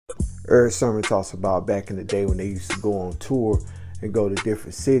Erick Sermon talks about back in the day when they used to go on tour and go to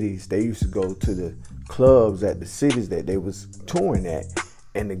different cities. They used to go to the clubs at the cities that they was touring at,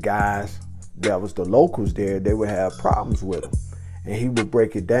 and the guys that was the locals there, they would have problems with them. And he would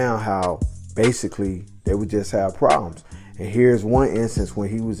break it down how basically they would just have problems. And here's one instance when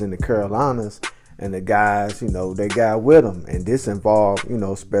he was in the Carolinas and the guys, you know, they got with him, and this involved, you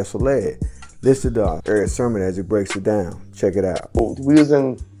know, special ed. Listen to Erick Sermon as he breaks it down. Check it out. We was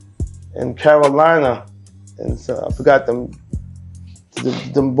in Carolina, and so I forgot them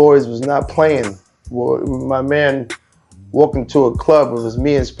boys was not playing. Well, my man walked into a club. It was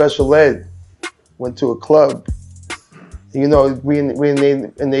me and special ed went to a club. You know, we in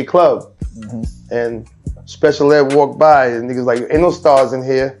their club, and special ed walked by, and niggas like, ain't no stars in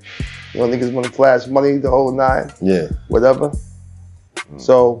here. You know, niggas want to flash money, the whole nine. Yeah. Whatever.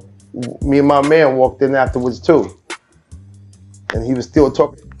 So me and my man walked in afterwards too, and he was still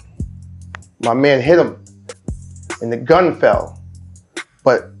talking. My man hit him, and the gun fell.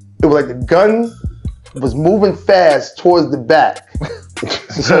 But it was like the gun was moving fast towards the back.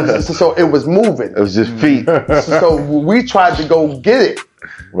 So it was moving. It was just feet. So we tried to go get it.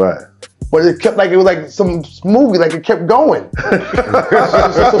 Right. But it kept it was like some movie, like it kept going.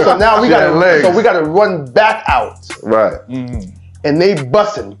 so now we gotta run back out. Right. And they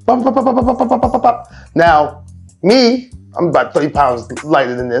busting. Now, me, I'm about 30 pounds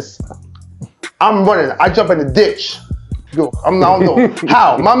lighter than this. I'm running. I jump in the ditch. I don't know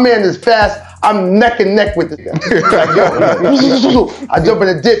how. My man is fast. I'm neck and neck with it. Like, yo, I jump in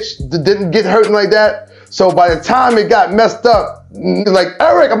the ditch. Didn't get hurt like that. So by the time it got messed up, like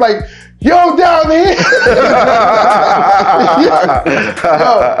Eric, I'm like, yo, down here.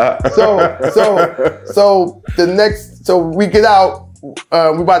 So we get out.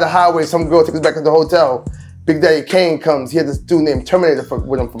 We by the highway. Some girl takes us back to the hotel. Big Daddy Kane comes. He had this dude named Terminator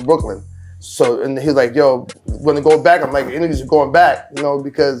with him from Brooklyn. So, and he's like, yo, when to go back? I'm like, interviews are going back, you know,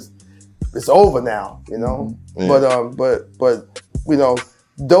 because it's over now, you know? But, you know,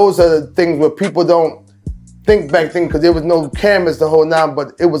 those are the things where people don't think back then, because there was no cameras the whole nine,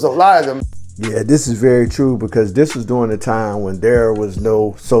 but it was a lot of them. Yeah, this is very true, because this was during a time when there was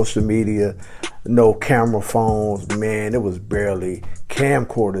no social media, no camera phones. Man, it was barely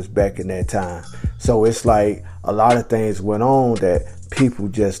camcorders back in that time. So it's like a lot of things went on that people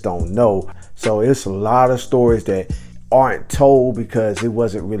just don't know. So it's a lot of stories that aren't told because it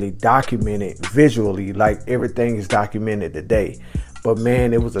wasn't really documented visually like everything is documented today. But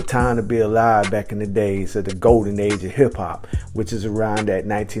man, it was a time to be alive back in the days of the golden age of hip hop, which is around that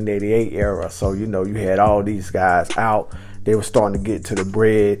 1988 era. So, you know, you had all these guys out, they were starting to get to the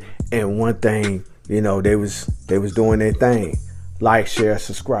bread, and one thing, you know, they was doing their thing. Like, share,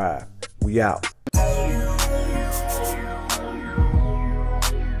 subscribe. We out.